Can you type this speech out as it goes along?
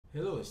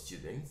Hello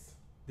students,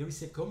 there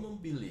is a common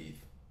belief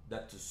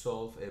that to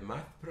solve a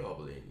math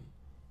problem,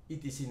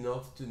 it is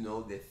enough to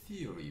know the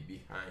theory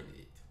behind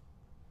it.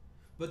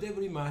 But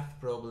every math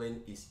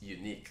problem is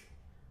unique,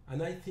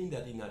 and I think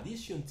that in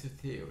addition to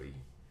theory,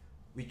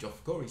 which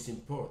of course is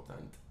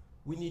important,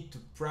 we need to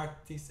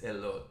practice a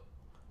lot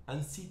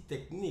and see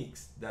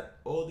techniques that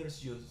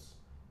others use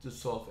to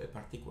solve a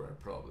particular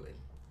problem.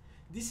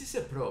 This is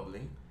a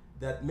problem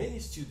that many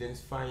students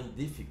find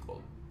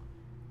difficult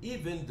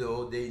even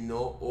though they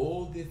know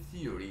all the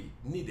theory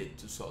needed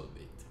to solve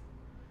it.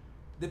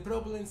 The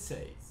problem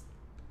says,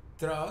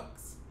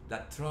 trucks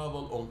that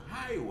travel on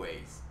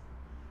highways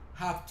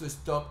have to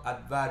stop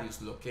at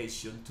various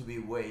locations to be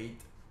weighed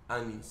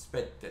and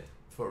inspected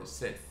for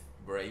safe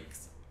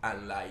brakes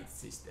and light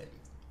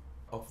systems.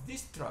 Of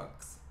these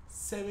trucks,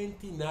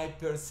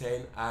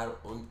 79% are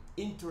on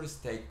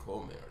interstate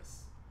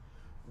commerce,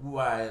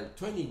 while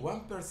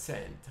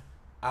 21%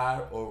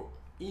 are on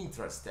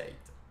intrastate.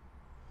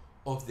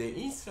 Of the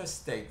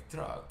intrastate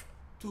truck,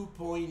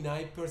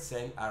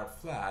 2.9% are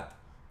flat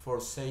for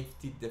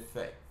safety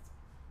defects,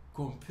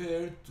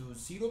 compared to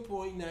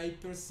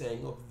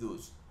 0.9% of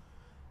those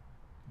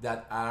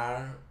that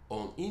are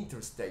on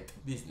interstate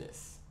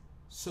business.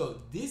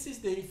 So this is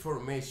the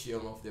information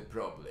of the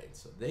problem.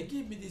 So they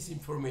give me this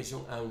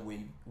information, and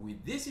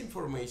with this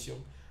information,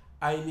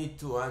 I need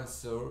to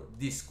answer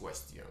these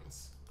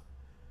questions.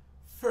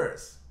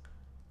 First,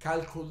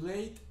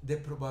 calculate the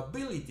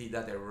probability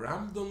that a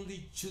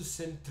randomly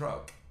chosen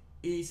truck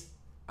is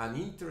an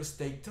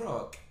interstate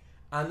truck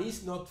and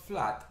is not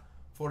flat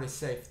for a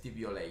safety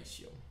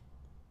violation.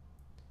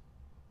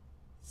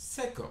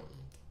 Second,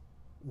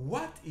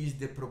 what is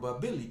the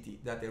probability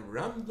that a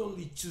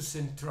randomly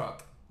chosen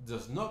truck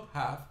does not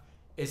have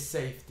a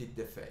safety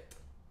defect?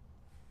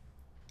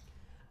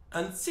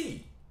 And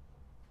C,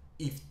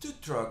 if two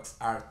trucks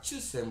are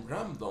chosen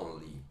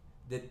randomly,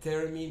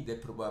 determine the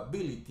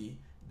probability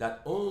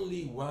that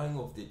only one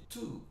of the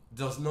two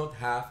does not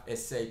have a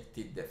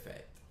safety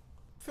defect.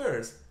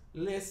 First,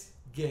 let's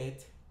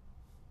get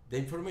the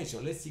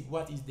information. Let's see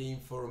what is the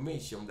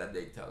information that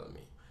they tell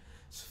me.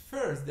 So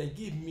first, they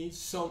give me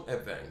some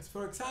events.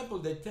 For example,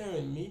 they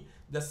tell me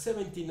that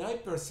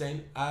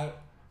 79% are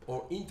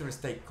on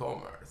interstate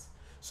commerce.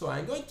 So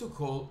I'm going to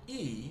call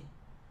E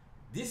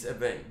this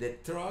event. The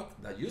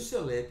truck that you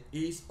select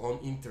is on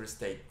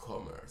interstate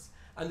commerce.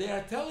 And they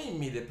are telling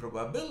me the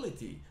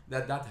probability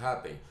that that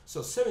happened.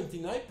 So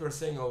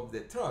 79% of the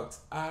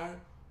trucks are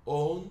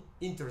on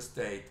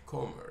interstate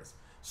commerce.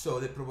 So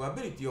the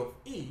probability of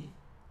E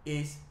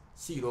is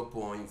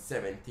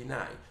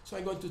 0.79. So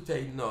I'm going to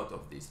take note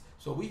of this.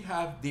 So we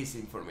have this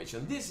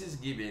information. This is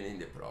given in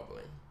the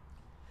problem.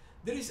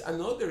 There is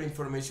another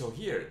information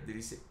here. There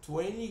is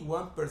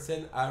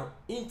 21% are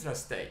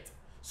intrastate.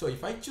 So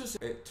if I choose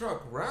a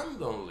truck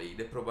randomly,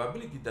 the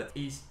probability that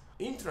is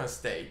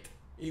intrastate,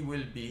 it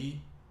will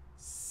be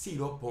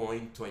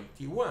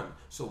 0.21.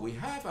 So we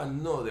have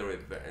another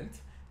event.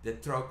 The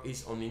truck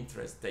is on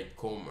interstate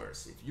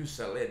commerce. If you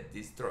select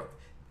this truck,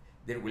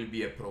 there will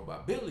be a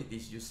probability.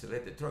 If you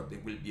select the truck,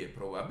 there will be a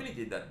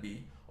probability that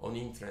be on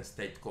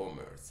interstate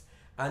commerce.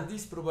 And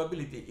this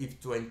probability is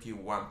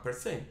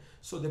 21%.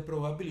 So the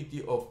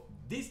probability of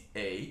this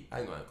A,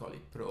 I'm going to call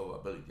it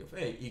probability of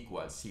A,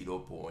 equals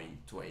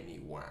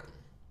 0.21.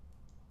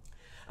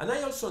 And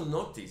I also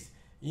noticed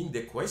in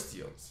the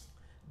questions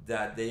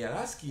that they are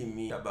asking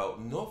me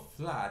about not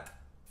flat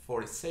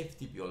for a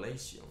safety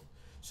violation.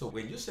 So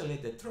when you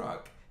select the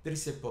truck, there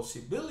is a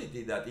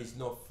possibility that it's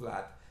not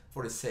flat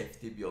for a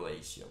safety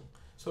violation.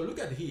 So look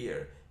at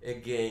here,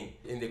 again,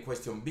 in the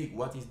question B,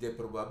 what is the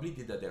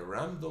probability that a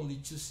randomly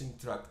chosen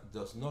truck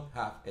does not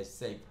have a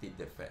safety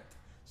defect?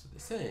 So the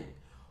same.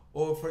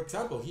 Or for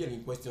example, here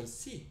in question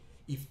C,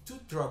 if two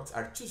trucks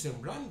are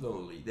chosen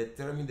randomly,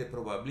 determine the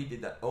probability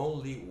that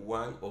only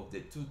one of the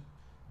two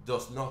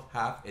does not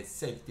have a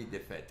safety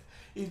defect.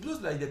 It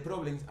looks like the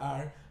problems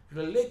are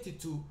related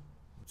to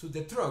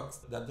the trucks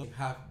that don't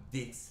have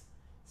this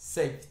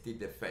safety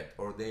defect,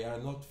 or they are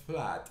not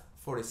flat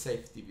for a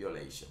safety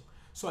violation.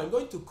 So I'm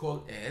going to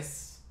call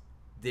S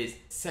this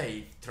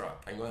safe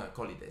truck. I'm going to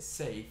call it a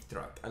safe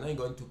truck, and I'm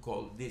going to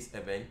call this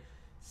event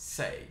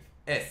safe.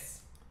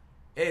 S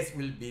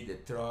will be the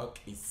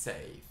truck is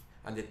safe,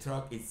 and the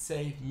truck is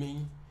safe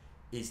means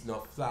it's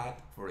not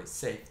flat for a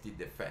safety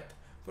defect.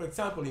 For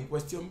example, in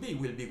question B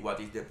will be what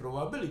is the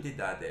probability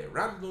that the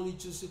randomly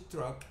chosen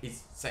truck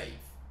is safe,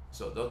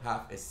 so don't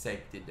have a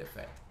safety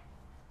defect.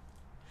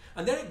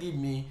 And then they give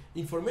me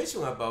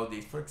information about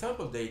this. For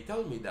example, they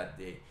tell me that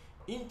the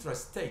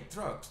intrastate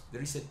trucks,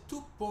 there is a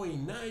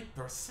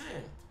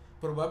 2.9%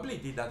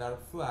 probability that are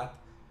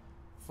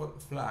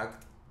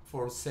flagged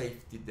for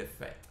safety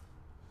defect.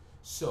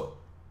 So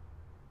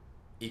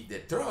if the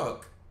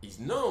truck is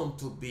known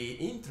to be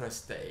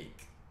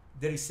intrastate,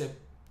 there is a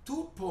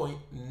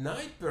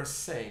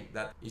 2.9%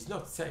 that is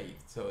not safe,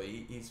 so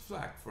it is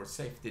flagged for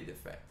safety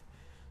defect.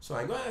 So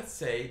I'm going to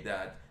say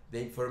that the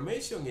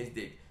information is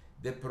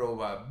the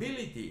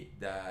probability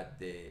that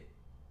the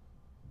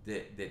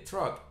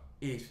truck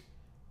is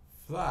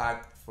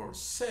flagged for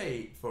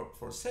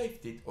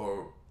safety,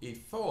 or if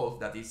false,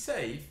 that is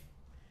safe,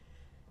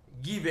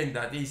 given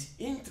that is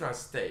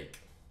intrastate,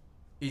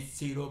 is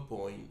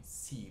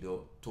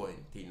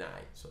 0.029,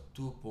 so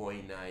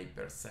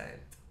 2.9%.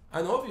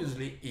 And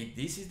obviously, if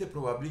this is the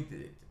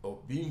probability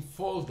of being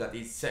false that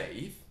is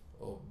safe,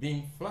 or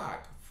being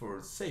flagged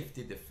for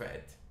safety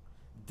defect,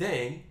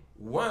 then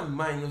 1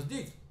 minus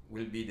this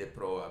will be the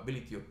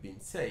probability of being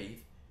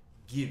safe,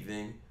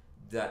 given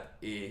that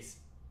is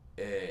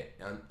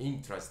an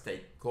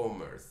intrastate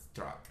commerce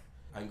truck.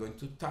 I'm going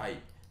to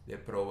type the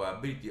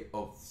probability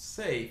of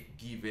safe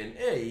given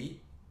A,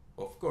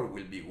 of course,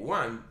 will be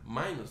 1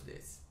 minus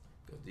this,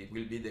 because it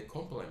will be the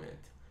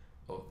complement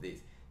of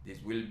this.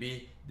 This will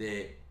be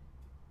the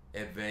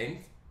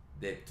event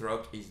the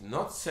truck is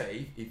not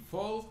safe. If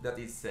false that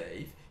is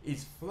safe,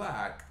 is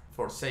flagged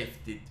for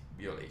safety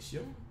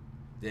violation.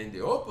 Then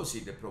the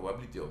opposite, the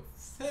probability of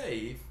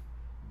safe,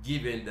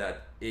 given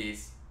that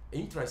is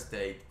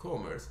intrastate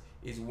commerce,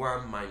 is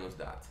 1 minus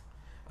that.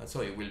 And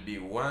so it will be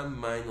 1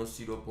 minus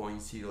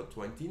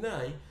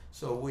 0.029,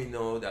 so we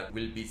know that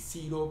will be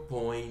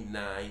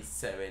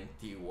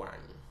 0.971.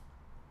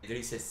 There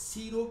is a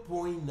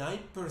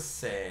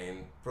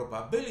 0.9%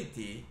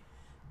 probability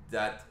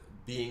that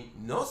being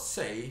not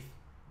safe,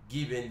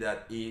 given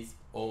that is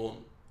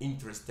on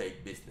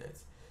interstate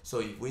business. So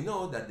if we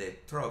know that the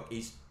truck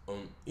is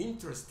on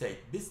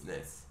interstate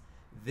business,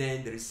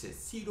 then there is a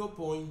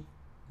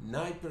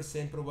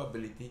 0.9%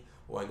 probability,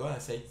 or I'm going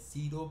to say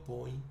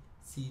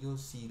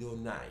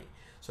 0.009.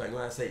 So I'm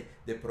going to say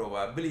the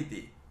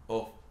probability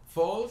of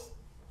false,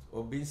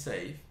 of being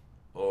safe,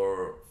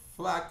 or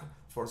flag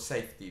for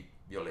safety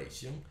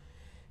violation,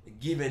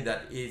 given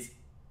that is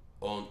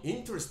on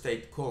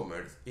interstate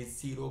commerce,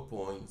 is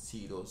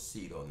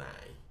 0.009.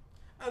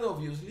 And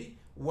obviously,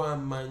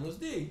 1 minus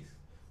this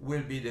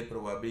will be the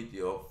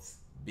probability of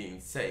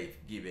being safe,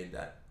 given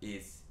that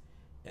is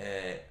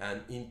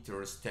an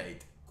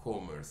interstate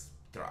commerce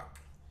truck.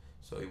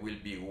 So it will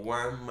be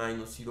 1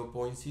 minus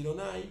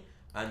 0.09,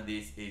 and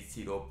this is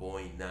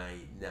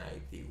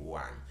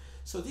 0.991.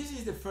 So this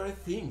is the first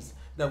things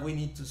that we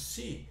need to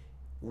see,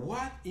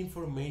 what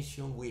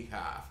information we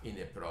have in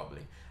a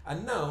problem.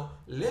 And now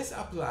let's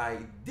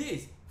apply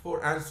this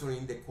for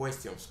answering the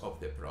questions of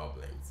the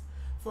problems.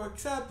 For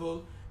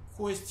example,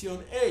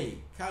 question A,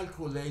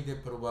 calculate the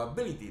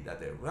probability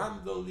that a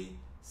randomly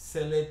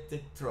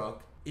selected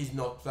truck is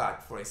not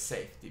flagged for a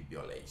safety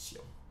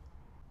violation.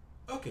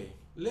 Okay,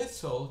 let's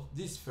solve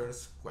this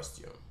first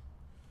question.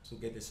 To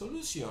get the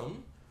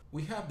solution,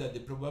 we have that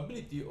the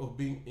probability of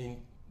being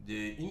in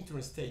the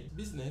interstate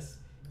business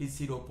is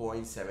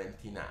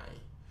 0.79.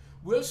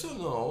 We also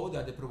know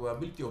that the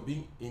probability of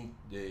being in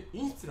the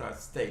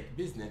intrastate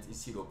business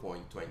is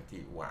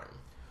 0.21.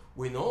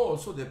 We know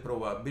also the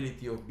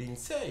probability of being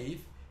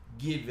safe,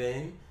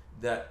 given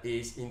that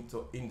is in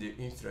the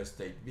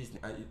intrastate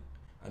business,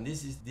 and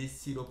this is this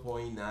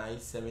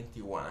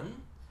 0.971.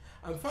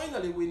 And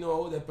finally, we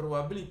know the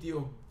probability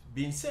of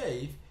being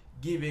safe,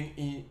 given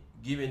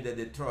that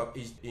the truck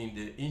is in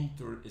the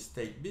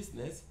interstate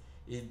business,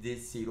 is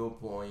this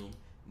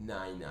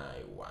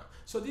 0.991.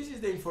 So this is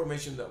the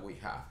information that we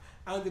have.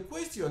 And the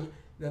question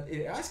that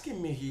it's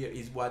asking me here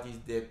is, what is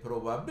the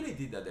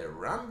probability that a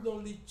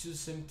randomly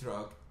chosen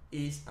truck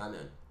is an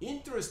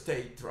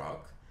interstate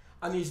truck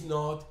and is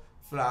not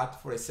flagged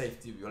for a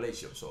safety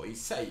violation? So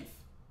it's safe,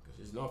 because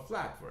it's not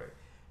flagged for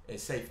a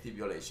safety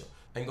violation.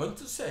 I'm going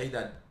to say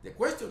that the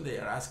question they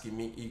are asking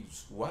me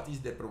is, what is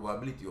the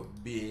probability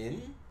of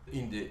being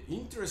in the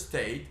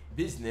interstate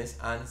business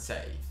and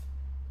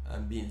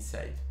being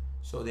safe?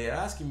 So they are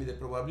asking me the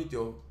probability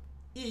of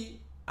E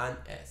and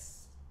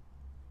S.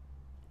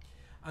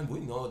 And we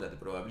know that the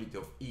probability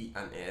of E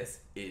and S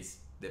is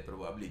the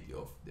probability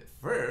of the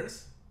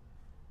first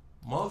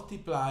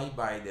multiplied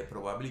by the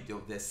probability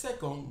of the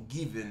second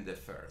given the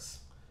first.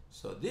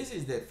 So this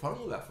is the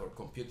formula for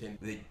computing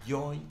the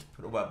joint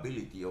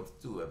probability of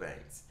two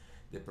events.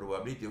 The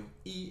probability of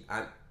E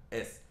and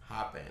S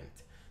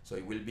happened. So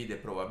it will be the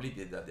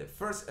probability that the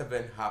first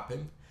event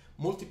happened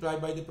multiplied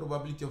by the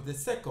probability of the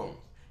second,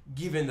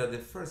 given that the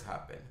first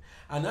happened.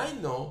 And I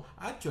know,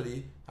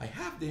 actually, I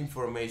have the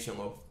information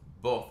of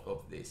both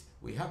of these.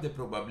 We have the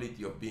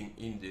probability of being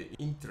in the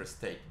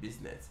intrastate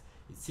business.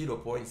 It's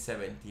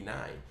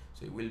 0.79.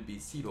 So it will be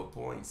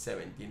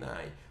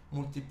 0.79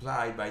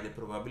 multiplied by the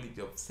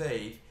probability of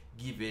safe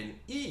given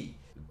E,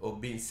 of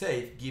being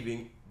safe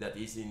given that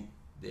is in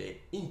the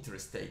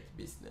intrastate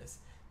business.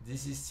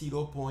 This is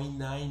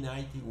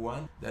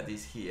 0.991, that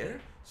is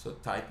here. So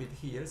type it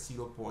here,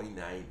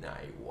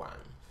 0.991.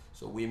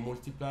 So we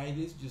multiply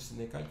this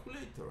using a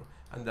calculator,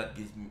 and that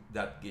gives me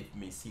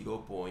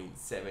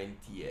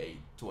 0.7829.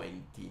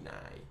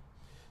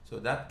 So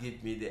that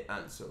gives me the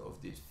answer of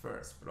this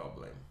first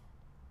problem.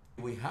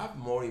 We have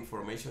more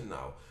information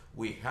now.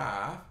 We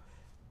have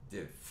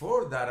the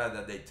 4 data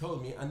that they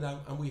told me, and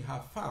we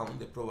have found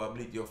the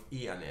probability of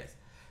E and S.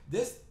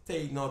 Let's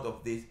take note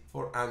of this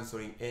for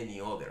answering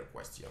any other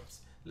questions.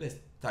 Let's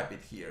type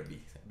it here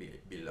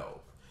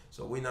below.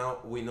 So we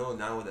know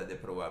now that the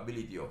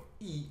probability of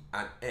E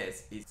and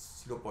S is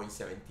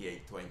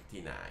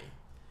 0.7829.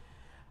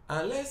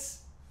 And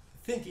let's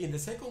think in the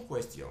second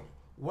question,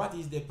 what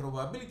is the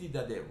probability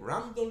that the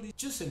randomly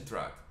chosen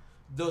truck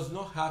does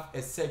not have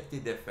a safety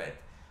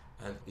defect?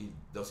 And it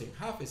doesn't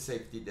have a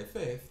safety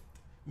defect,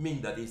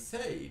 means that it's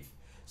safe.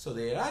 So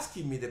they're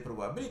asking me the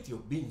probability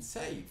of being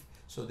safe.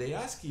 So they're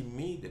asking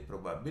me the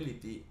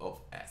probability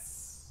of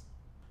S.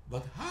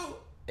 But how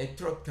a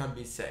truck can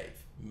be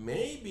safe?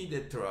 Maybe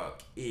the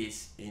truck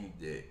is in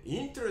the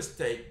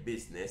interstate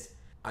business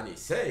and is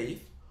safe,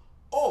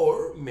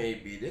 or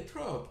maybe the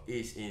truck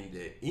is in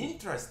the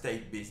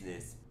intrastate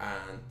business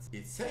and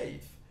it's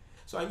safe.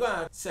 So I'm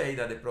going to say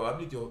that the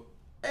probability of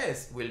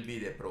S will be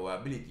the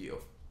probability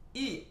of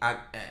E and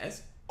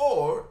S,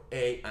 or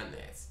A and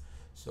S.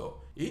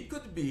 So it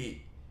could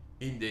be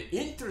in the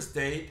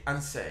interstate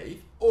and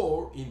safe,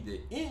 or in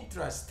the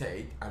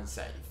intrastate and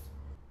safe.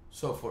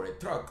 So for a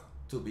truck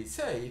to be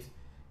safe,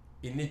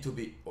 it needs to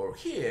be or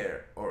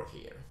here or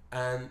here.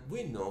 And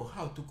we know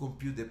how to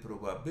compute the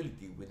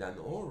probability with an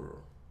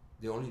OR.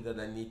 The only that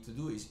I need to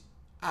do is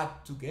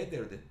add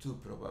together the two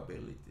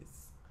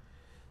probabilities.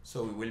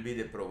 So it will be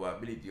the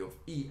probability of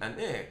E and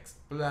X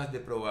plus the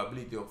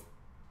probability of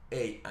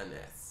A and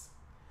S.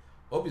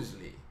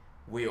 Obviously,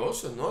 we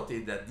also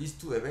noted that these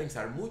two events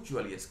are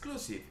mutually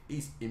exclusive.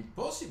 It's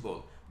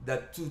impossible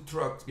that two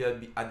trucks will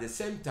be at the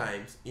same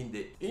time in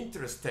the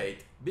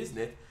interstate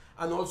business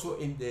and also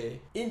in the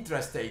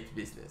intrastate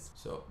business.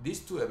 So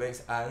these two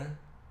events are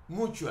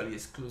mutually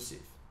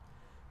exclusive.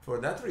 For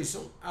that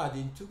reason,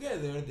 adding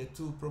together the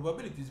two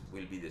probabilities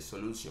will be the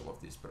solution of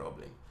this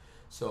problem.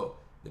 So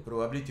the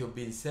probability of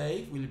being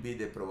safe will be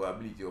the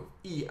probability of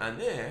E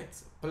and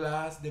X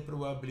plus the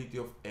probability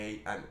of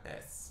A and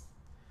S.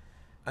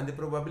 And the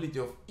probability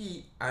of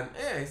E and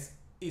S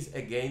is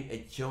again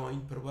a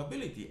joint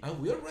probability.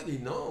 And we already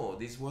know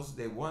this was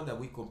the one that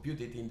we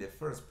computed in the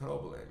first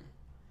problem.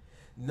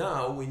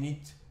 Now we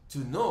need to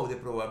know the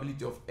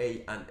probability of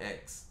A and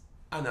X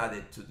and add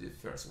it to the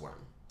first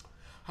one.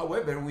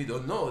 However, we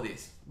don't know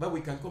this, but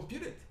we can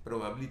compute it.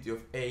 Probability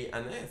of A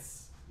and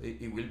S.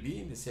 It will be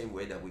in the same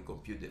way that we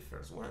compute the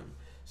first one.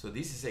 So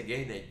this is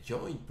again a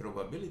joint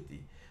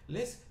probability.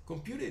 Let's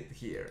compute it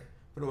here.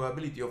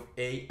 Probability of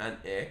A and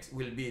X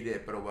will be the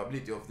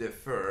probability of the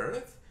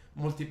first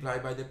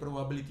multiplied by the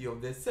probability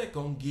of the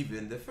second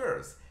given the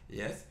first.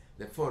 Yes,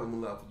 the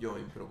formula of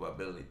joint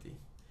probability.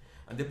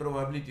 And the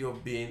probability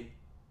of being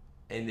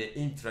in the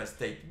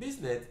intrastate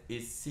business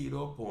is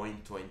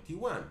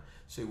 0.21.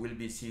 So it will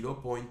be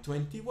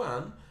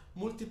 0.21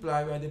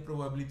 multiplied by the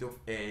probability of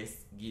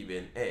S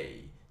given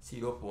A,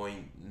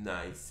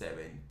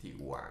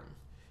 0.971.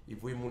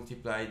 If we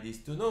multiply these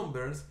two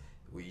numbers,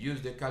 we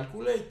use the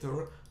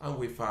calculator and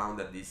we found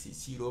that this is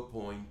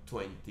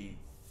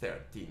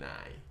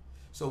 0.2039.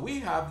 So we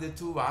have the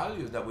two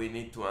values that we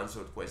need to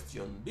answer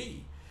question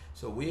B.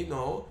 So we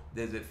know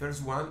that the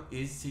first one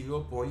is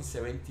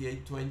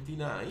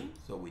 0.7829.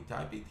 So we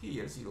type it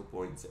here,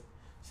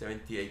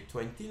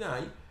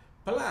 0.7829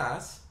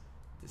 plus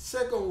the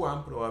second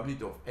one,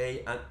 probability of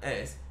A and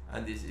S,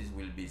 and this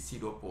will be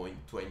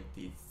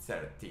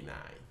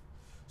 0.2039.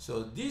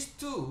 So these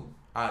two,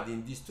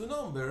 adding these two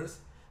numbers,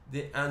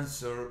 the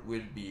answer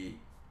will be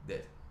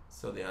that.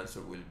 So the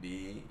answer will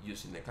be,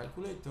 using the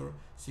calculator,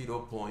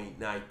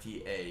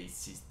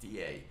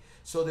 0.9868.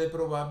 So the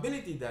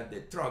probability that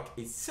the truck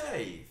is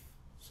safe,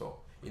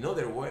 so in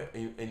other words,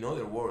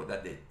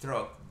 that the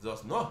truck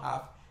does not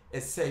have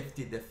a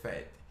safety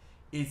defect,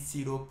 is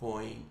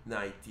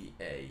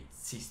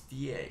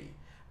 0.9868.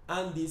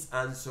 And this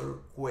answer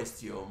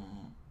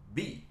question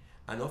B.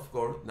 And of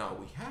course, now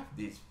we have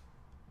this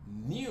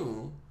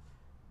new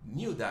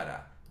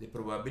data. The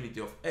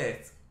probability of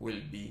S will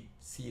be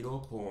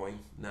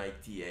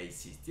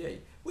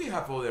 0.9868. We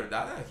have other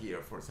data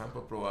here, for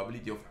example,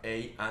 probability of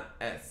A and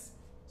S.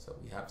 So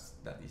we have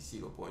that is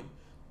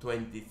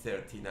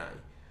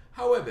 0.2039.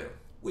 However,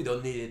 we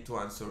don't need it to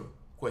answer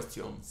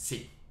question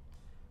C.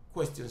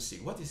 Question C.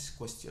 What is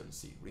question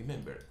C?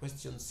 Remember,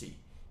 question C.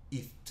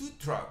 If two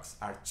trucks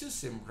are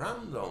chosen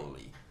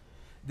randomly,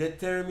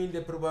 determine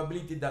the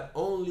probability that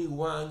only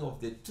one of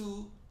the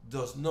two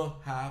does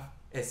not have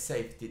a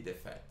safety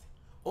defect.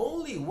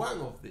 Only one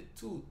of the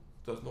two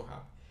does not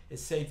have a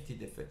safety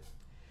defect.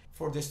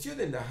 For the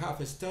students that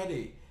have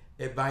studied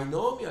a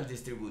binomial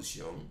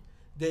distribution,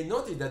 they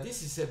notice that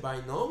this is a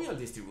binomial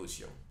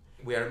distribution.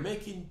 We are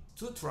making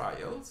two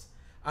trials,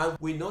 and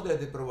we know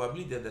that the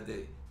probability that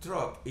the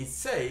truck is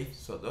safe,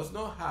 so does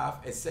not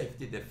have a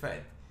safety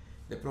defect,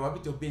 the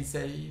probability of being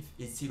safe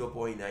is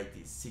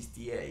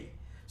 0.968.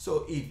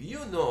 So if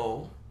you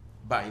know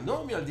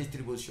binomial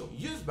distribution,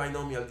 use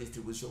binomial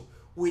distribution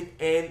with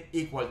n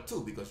equal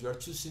 2, because you are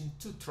choosing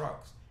two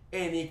trucks.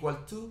 N equal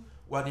 2,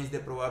 what is the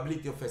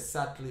probability of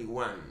exactly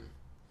 1?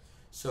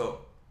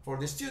 So for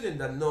the student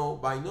that know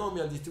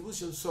binomial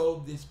distribution,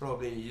 solve this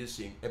problem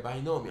using a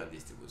binomial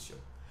distribution.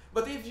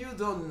 But if you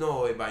don't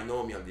know a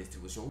binomial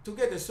distribution, to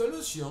get a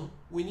solution,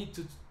 we need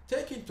to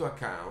take into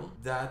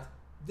account that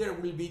there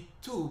will be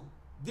two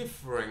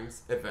different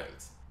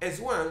events.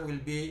 S1 will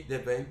be the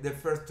event the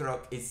first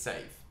stroke is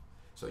safe.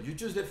 So you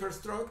choose the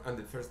first stroke and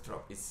the first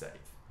stroke is safe.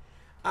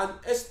 And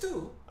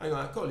S2, I'm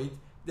going to call it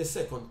the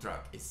second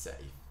stroke is safe.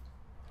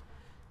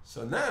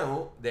 So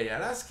now they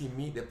are asking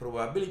me the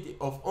probability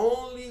of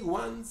only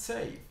one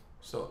safe.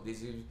 So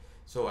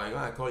I'm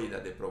going to call it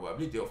that the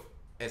probability of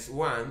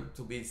S1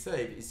 to be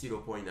safe is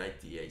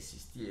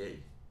 0.9868.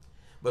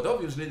 But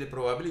obviously the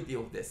probability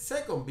of the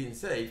second being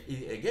safe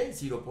is again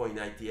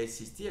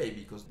 0.9868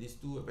 because these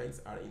two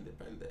events are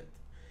independent.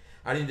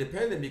 Are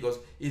independent because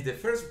if the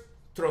first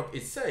stroke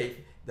is safe,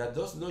 that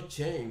does not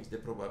change the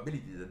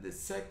probability that the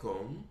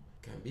second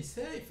can be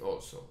safe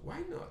also. Why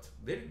not?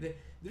 There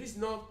is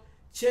no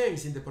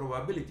change in the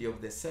probability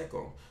of the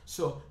second.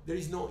 So there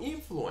is no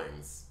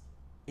influence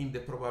in the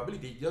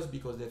probability just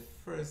because the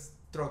first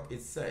stroke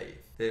is safe.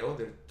 The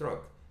other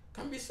stroke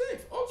can be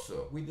safe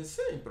also with the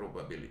same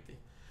probability.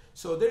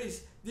 So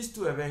these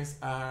two events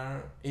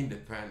are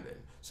independent.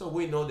 So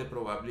we know the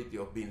probability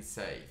of being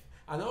safe.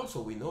 And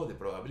also we know the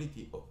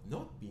probability of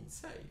not being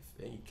safe.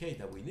 In case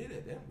that we need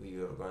it, we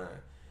are going to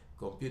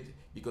compute,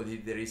 because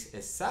if there is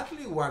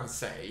exactly one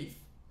safe,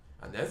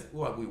 and that's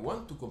what we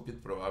want to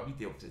compute,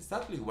 probability of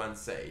exactly one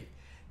safe,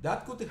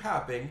 that could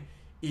happen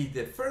if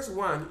the first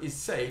one is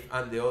safe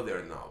and the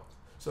other not.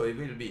 So it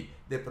will be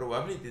the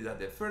probability that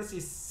the first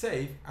is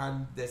safe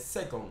and the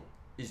second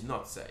is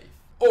not safe.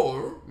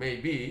 Or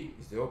maybe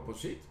it's the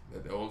opposite,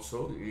 that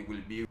also it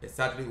will be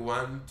exactly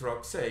one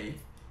stroke safe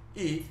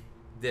if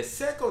the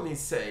second is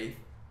safe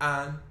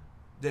and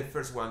the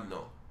first one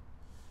no.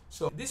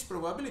 So this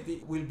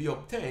probability will be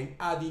obtained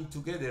adding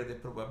together the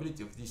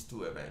probability of these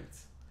two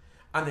events.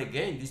 And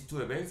again, these two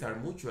events are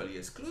mutually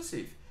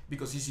exclusive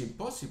because it's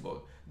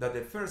impossible that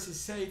the first is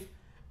safe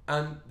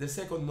and the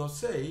second not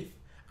safe,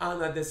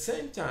 and at the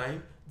same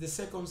time the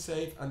second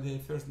safe and the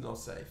first not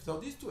safe. So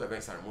these two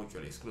events are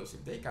mutually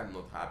exclusive. They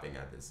cannot happen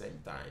at the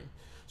same time.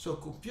 So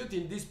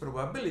computing this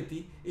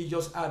probability is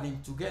just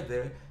adding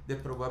together the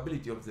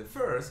probability of the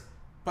first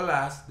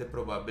plus the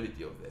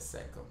probability of the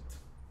second.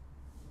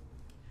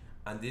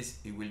 And this,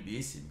 it will be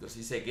easy because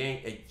it's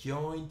again a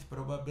joint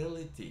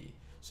probability.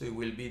 So it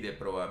will be the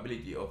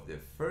probability of the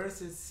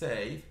first is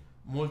safe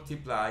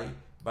multiplied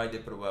by the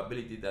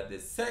probability that the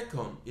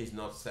second is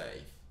not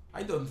safe.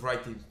 I don't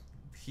write it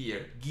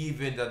here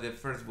given that the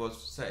first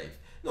was safe.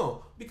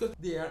 No, because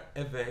they are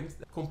events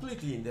that are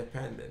completely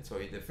independent. So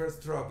if the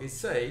first stroke is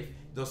safe,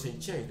 it doesn't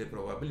change the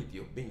probability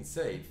of being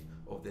safe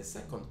of the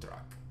second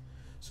stroke.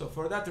 So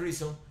for that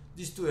reason,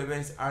 these two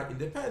events are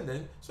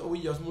independent, so we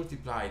just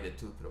multiply the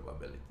two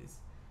probabilities.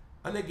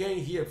 And again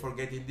here, for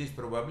getting this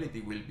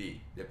probability will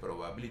be the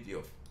probability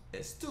of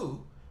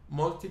S2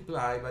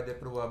 multiplied by the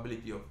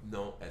probability of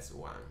no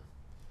S1.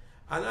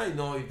 And I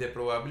know if the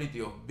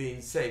probability of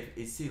being safe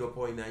is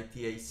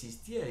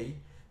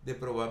 0.9868, the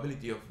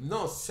probability of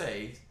not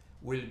safe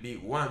will be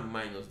 1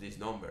 minus this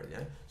number,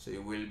 yeah? So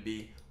it will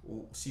be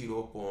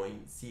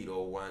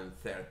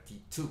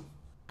 0.0132.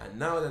 And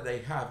now that I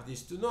have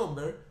these two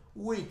numbers,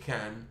 we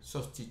can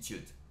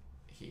substitute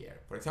here.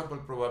 For example,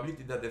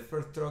 probability that the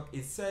first stroke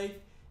is safe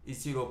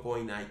is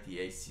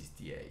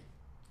 0.9868.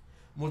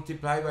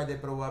 Multiplied by the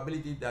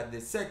probability that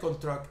the second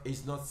stroke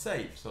is not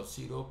safe, so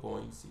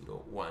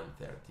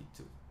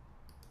 0.0132.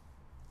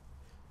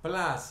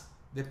 Plus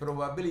the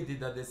probability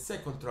that the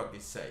second stroke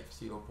is safe,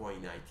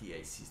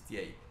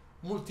 0.9868.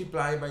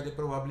 Multiplied by the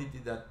probability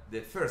that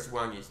the first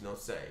one is not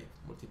safe,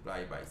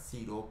 multiplied by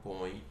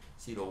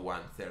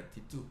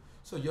 0.0132.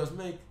 So just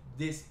make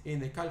this in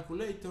the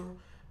calculator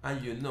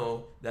and you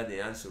know that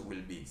the answer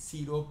will be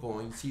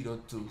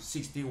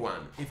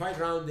 0.0261 if I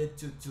round it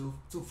to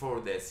 4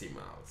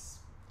 decimals.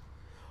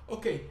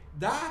 Okay,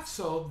 that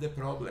solved the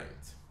problem.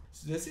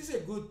 So this is a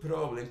good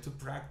problem to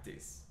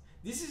practice.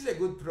 This is a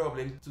good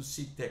problem to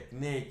see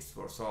techniques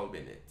for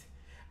solving it.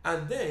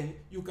 And then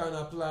you can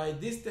apply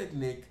this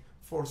technique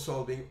for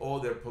solving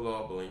other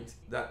problems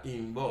that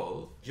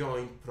involve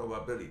joint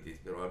probabilities,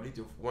 the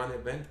probability of one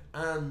event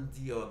and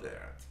the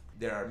other.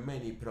 There are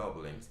many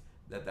problems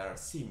that are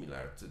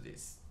similar to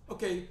this.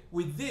 Okay,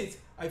 with this,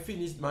 I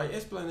finished my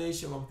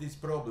explanation of this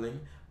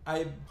problem.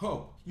 I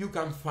hope you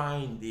can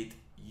find it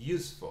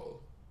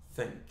useful.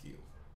 Thank you.